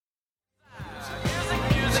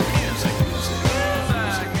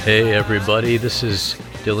Hey everybody, this is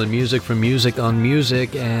Dylan Music from Music on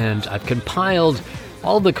Music, and I've compiled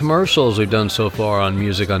all the commercials we've done so far on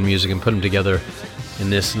Music and put them together in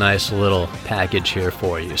this nice little package here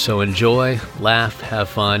for you. So enjoy, laugh, have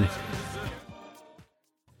fun.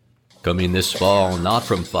 Coming this fall, not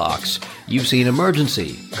from Fox, you've seen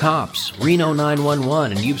Emergency, Cops, Reno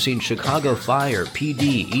 911, and you've seen Chicago Fire,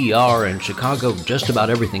 PD, ER, and Chicago just about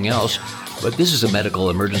everything else, but this is a medical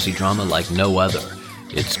emergency drama like no other.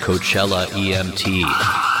 It's Coachella EMT.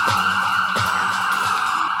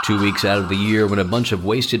 2 weeks out of the year, when a bunch of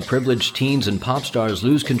wasted, privileged teens and pop stars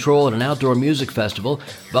lose control at an outdoor music festival,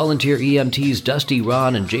 volunteer EMTs Dusty,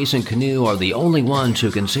 Ron, and Jason Canoe are the only ones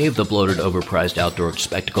who can save the bloated, overpriced outdoor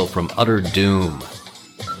spectacle from utter doom.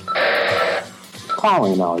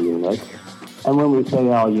 Calling all units. And when we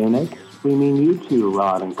say all units, we mean you two,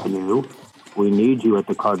 Ron and Canoe. We need you at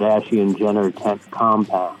the Kardashian-Jenner tent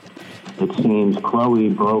compound. It seems Chloe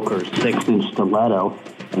broke her 6-inch stiletto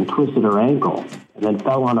and twisted her ankle, and then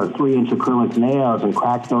fell on her 3-inch acrylic nails and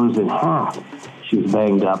cracked those in half. She's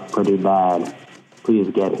banged up pretty bad.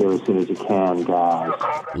 Please get here as soon as you can, guys.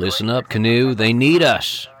 Listen up, Canoe. They need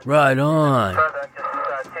us. Right on.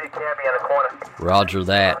 Roger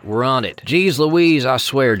that. We're on it. Geez Louise, I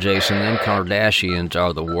swear, Jason, them Kardashians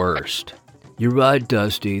are the worst. You're right,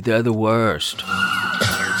 Dusty. They're the worst.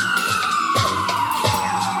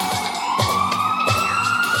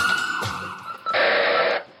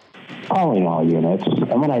 Calling all units,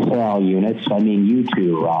 and when I say all units, I mean you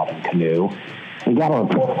two, Rod and Canoe. We got a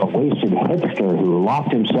report of a wasted hipster who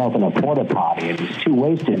locked himself in a porta potty and was too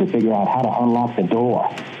wasted to figure out how to unlock the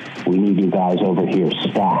door. We need you guys over here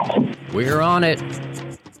stat. We're on it.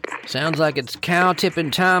 Sounds like it's cow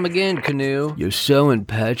tipping time again, Canoe. You're so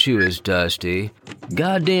impetuous, Dusty.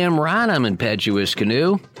 Goddamn right I'm impetuous,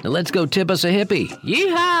 Canoe. Now let's go tip us a hippie.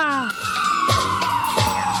 Yeehaw!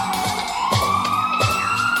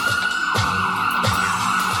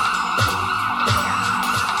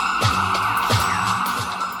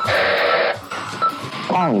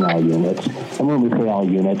 Calling all units, and when we say all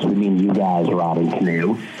units, we mean you guys, Rod and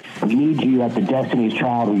Canoe. We need you at the Destiny's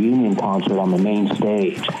Child reunion concert on the main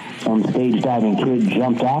stage. Some stage diving kid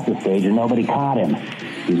jumped off the stage and nobody caught him.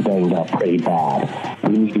 He's banged up pretty bad.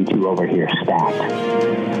 We need you two over here stacked.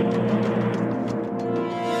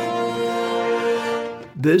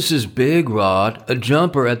 This is Big Rod, a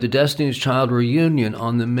jumper at the Destiny's Child reunion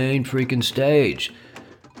on the main freaking stage.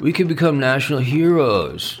 We could become national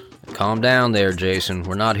heroes. Calm down there, Jason.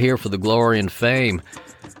 We're not here for the glory and fame.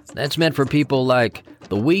 That's meant for people like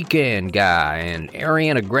The Weeknd guy and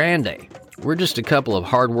Ariana Grande. We're just a couple of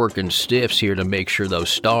hard-working stiffs here to make sure those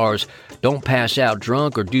stars don't pass out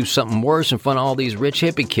drunk or do something worse in front of all these rich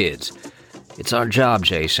hippie kids. It's our job,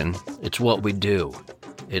 Jason. It's what we do.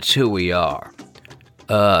 It's who we are.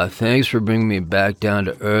 Thanks for bringing me back down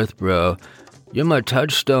to earth, bro. You're my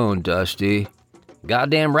touchstone, Dusty.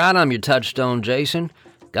 Goddamn right I'm your touchstone, Jason.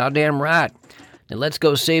 Goddamn right. Now let's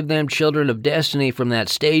go save them children of destiny from that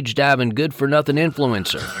stage-diving good-for-nothing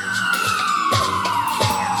influencer.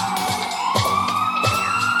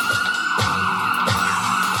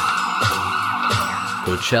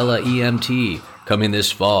 Coachella EMT, coming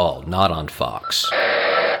this fall, not on Fox.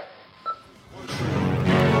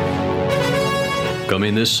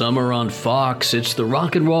 Coming this summer on Fox, it's the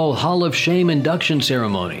Rock and Roll Hall of Shame induction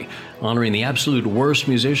ceremony, honoring the absolute worst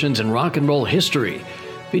musicians in rock and roll history,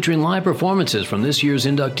 featuring live performances from this year's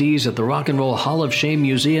inductees at the Rock and Roll Hall of Shame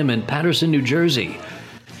Museum in Paterson, New Jersey,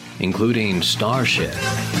 including Starship.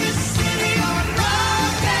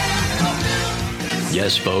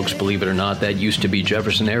 Yes, folks, believe it or not, that used to be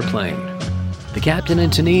Jefferson Airplane. The Captain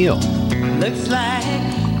and Tennille. Looks like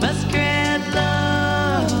muskrat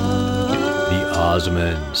love. The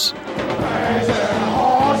Osmonds.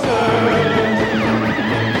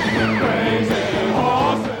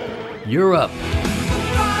 Europe.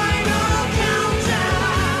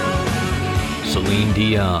 Celine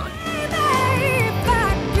Dion.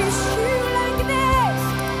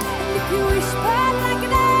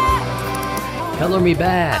 Color Me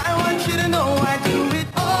Bad.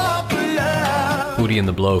 Hootie and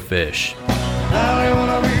the Blowfish.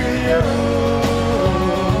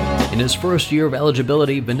 In his first year of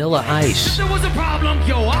eligibility, Vanilla Ice. There was a problem,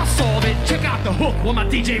 yo, I'll solve it. Check out the hook when my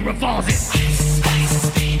DJ revolves it.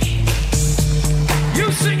 You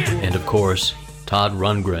sing it. And of course, Todd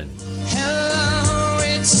Rundgren. Hello,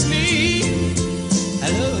 it's me.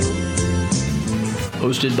 Hello.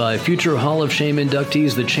 Hosted by future Hall of Shame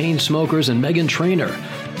inductees The Chainsmokers and Meghan Trainor.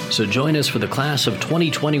 So join us for the class of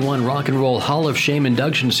 2021 Rock and Roll Hall of Shame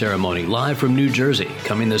induction ceremony live from New Jersey,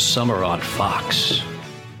 coming this summer on Fox.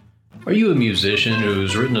 Are you a musician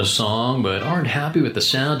who's written a song but aren't happy with the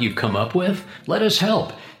sound you've come up with? Let us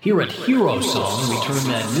help. Here at Hero Song, we turn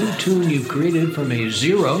that new tune you've created from a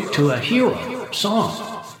zero to a hero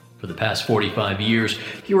song. For the past 45 years,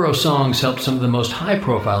 Hero Songs helped some of the most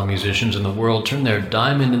high-profile musicians in the world turn their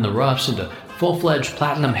diamond in the roughs into full-fledged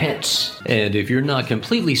platinum hits. And if you're not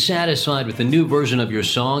completely satisfied with the new version of your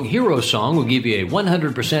song, Hero Song will give you a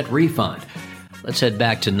 100% refund. Let's head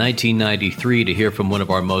back to 1993 to hear from one of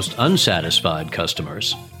our most unsatisfied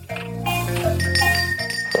customers.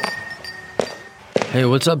 Hey,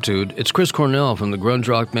 what's up, dude? It's Chris Cornell from the grunge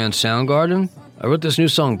rock band Soundgarden. I wrote this new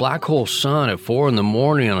song, Black Hole Sun, at 4 in the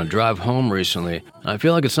morning on a drive home recently. I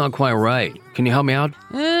feel like it's not quite right. Can you help me out?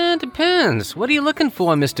 Depends. What are you looking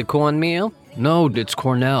for, Mr. Cornmeal? No, it's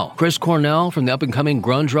Cornell. Chris Cornell from the up-and-coming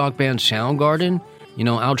grunge rock band Soundgarden. You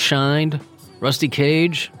know, Outshined, Rusty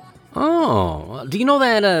Cage. Oh, do you know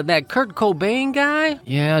that Kurt Cobain guy?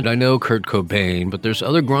 Yeah, I know Kurt Cobain, but there's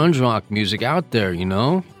other grunge rock music out there, you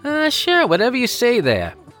know? Sure, whatever you say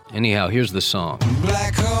there. Anyhow, here's the song.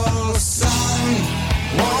 Black hole sun,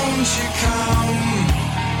 won't you come and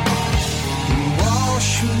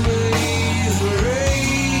wash away the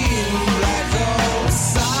rain? Black hole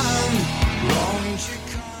sun, won't you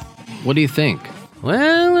come? What do you think?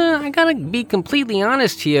 Well, I gotta be completely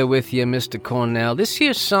honest here with you, Mr. Cornell. This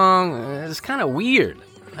here song is kind of weird.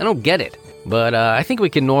 I don't get it, but I think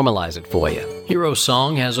we can normalize it for you. Hero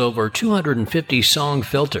Song has over 250 song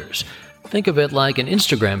filters. Think of it like an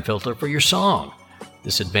Instagram filter for your song.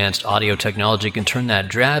 This advanced audio technology can turn that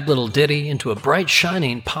drab little ditty into a bright,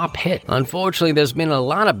 shining pop hit. Unfortunately, there's been a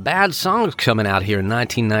lot of bad songs coming out here in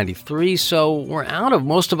 1993, so we're out of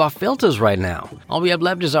most of our filters right now. All we have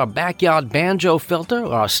left is our backyard banjo filter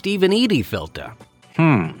or our Stephen Edie filter.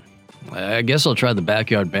 I guess I'll try the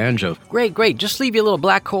backyard banjo. Great. Just leave your little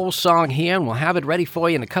Black Hole song here and we'll have it ready for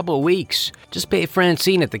you in a couple of weeks. Just pay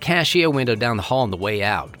Francine at the cashier window down the hall on the way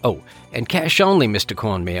out. Oh, and cash only, Mr.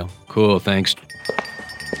 Cornmeal. Cool, thanks.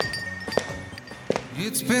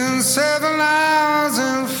 It's been 7 hours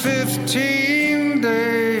and 15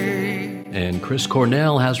 days. And Chris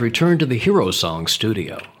Cornell has returned to the Hero Song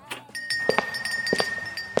studio.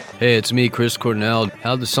 Hey, it's me, Chris Cornell.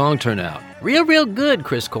 How'd the song turn out? Real good,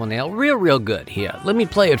 Chris Cornell. Real good. Here, let me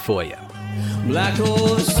play it for you. Black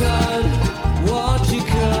hole sun, won't you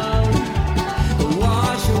come and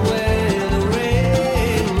wash away the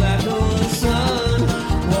rain? Black hole sun,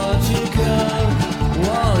 won't you come,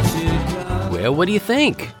 won't you come? Well, what do you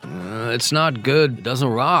think? It's not good. It doesn't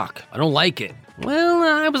rock. I don't like it. Well,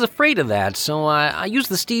 I was afraid of that, so I used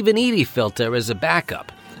the Stephen Edie filter as a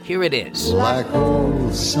backup. Here it is. Black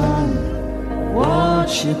hole sun,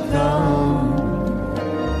 won't you come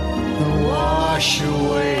and wash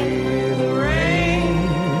away the rain?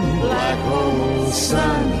 Black hole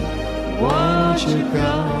sun, won't you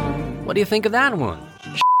come? What do you think of that one?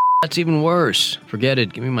 That's even worse. Forget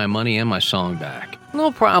it. Give me my money and my song back. No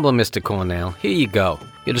problem, Mr. Cornell. Here you go.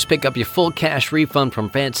 You'll just pick up your full cash refund from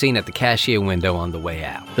Francine at the cashier window on the way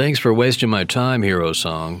out. Thanks for wasting my time, Hero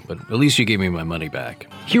Song, but at least you gave me my money back.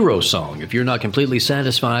 Hero Song, if you're not completely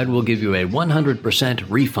satisfied, we'll give you a 100%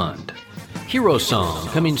 refund. Hero Song,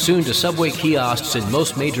 coming soon to Subway kiosks in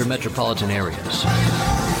most major metropolitan areas.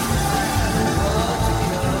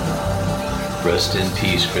 Rest in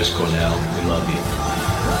peace, Chris Cornell. We love you.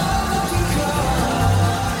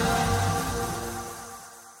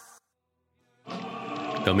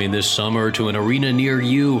 Coming this summer to an arena near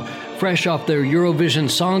you, fresh off their Eurovision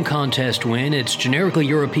Song Contest win, it's generically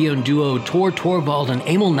European duo Tor Torvald and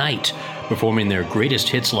Emil Knight performing their greatest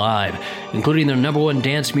hits live, including their #1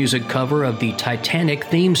 dance music cover of the Titanic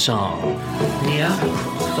theme song. Near,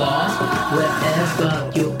 far,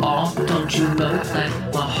 wherever you are, don't you know that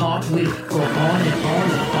my heart will go on and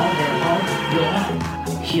on and on and on. You're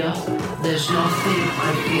here, there's nothing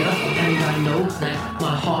I fear, and I know that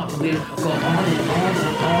my heart will go on and on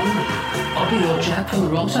and on. I'll be your jack from the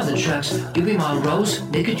wrong side of the tracks. Give me my rose,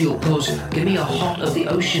 naked you'll pose. Give me a heart of the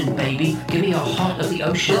ocean, baby. Give me a heart of the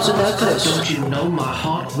ocean. It's a necklace. Don't you know my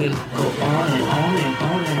heart will go on and on and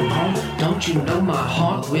on and on? Don't you know my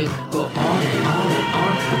heart will go on and on and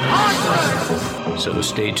on? So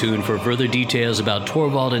stay tuned for further details about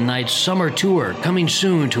Torvald and Knight's summer tour, coming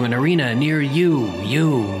soon to an arena near you.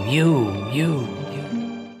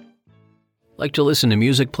 Like to listen to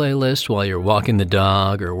music playlists while you're walking the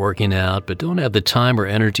dog or working out, but don't have the time or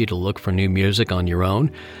energy to look for new music on your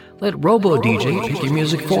own? Let RoboDJ pick your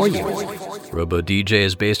music for you. RoboDJ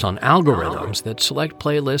is based on algorithms that select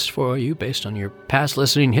playlists for you based on your past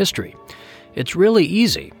listening history. It's really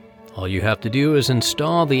easy. All you have to do is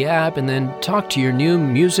install the app and then talk to your new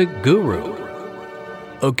music guru.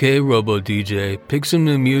 Okay, Robo DJ, pick some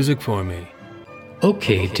new music for me.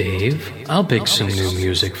 Okay, Dave, I'll pick some new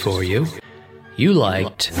music for you. You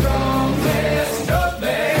liked...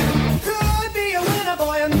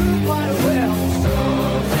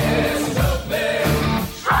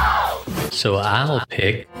 So I'll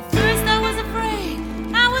pick... First I was afraid,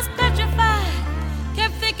 I was petrified.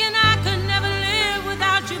 Kept thinking I could never live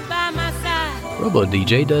without you by my side. Robo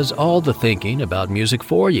DJ does all the thinking about music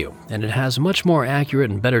for you, and it has much more accurate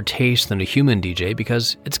and better taste than a human DJ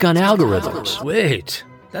because it's got algorithms. Wait,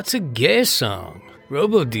 that's a gay song.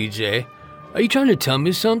 Robo DJ, are you trying to tell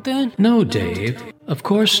me something? No, Dave, of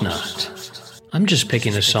course not. I'm just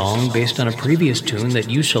picking a song based on a previous tune that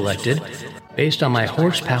you selected based on my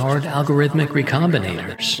horse-powered algorithmic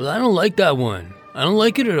recombinators. Well, I don't like that one. I don't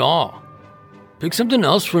like it at all. Pick something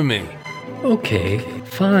else for me. Okay,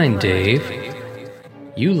 fine, Dave.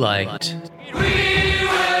 You liked... We will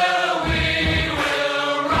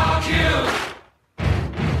rock you.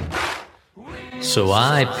 So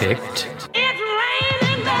I picked... It's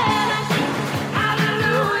raining men.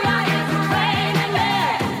 Hallelujah, it's raining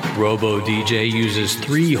men. Robo DJ uses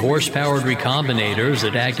 3 horse-powered recombinators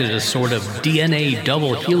that act as a sort of DNA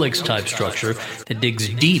double helix type structure that digs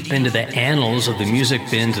deep into the annals of the music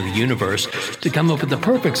bins of the universe to come up with the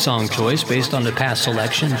perfect song choice based on the past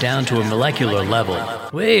selection down to a molecular level.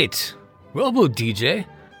 Wait, Robo DJ?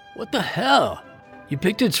 What the hell? You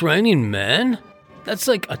picked It's Raining Men? That's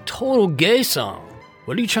like a total gay song.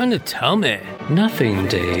 What are you trying to tell me? Nothing,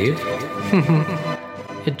 Dave.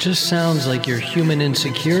 It just sounds like your human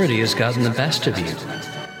insecurity has gotten the best of you.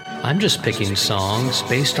 I'm just picking songs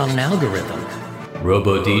based on an algorithm.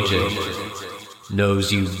 Robo DJ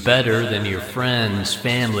knows you better than your friends,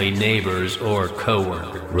 family, neighbors, or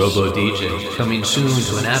co-workers. Robo DJ coming soon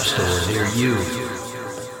to an app store near you.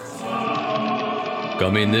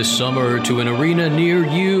 Coming this summer to an arena near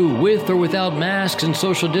you, with or without masks and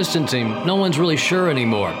social distancing. No one's really sure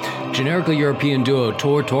anymore. Generically European duo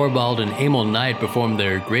Tor Torvald and Emil Knight performed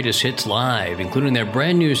their greatest hits live, including their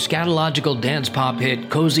brand new scatological dance pop hit,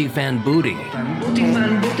 Cozy Fan Booty.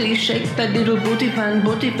 Fan booty, shake that little booty, fan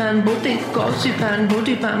booty, cozy fan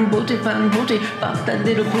booty, pop that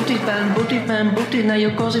little fan booty, now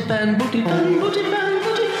you're cozy fan booty, cozy fan booty, now you're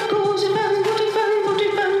really booty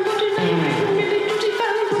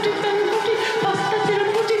fan booty, pop that little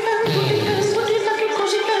booty, like a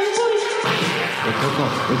cozy fan booty.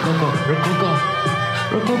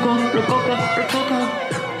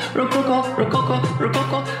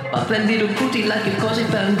 Rococo, pop that little booty like a cozy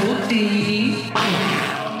fan booty.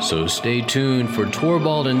 So stay tuned for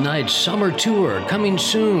Torvald and Knight's summer tour, coming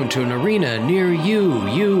soon to an arena near you.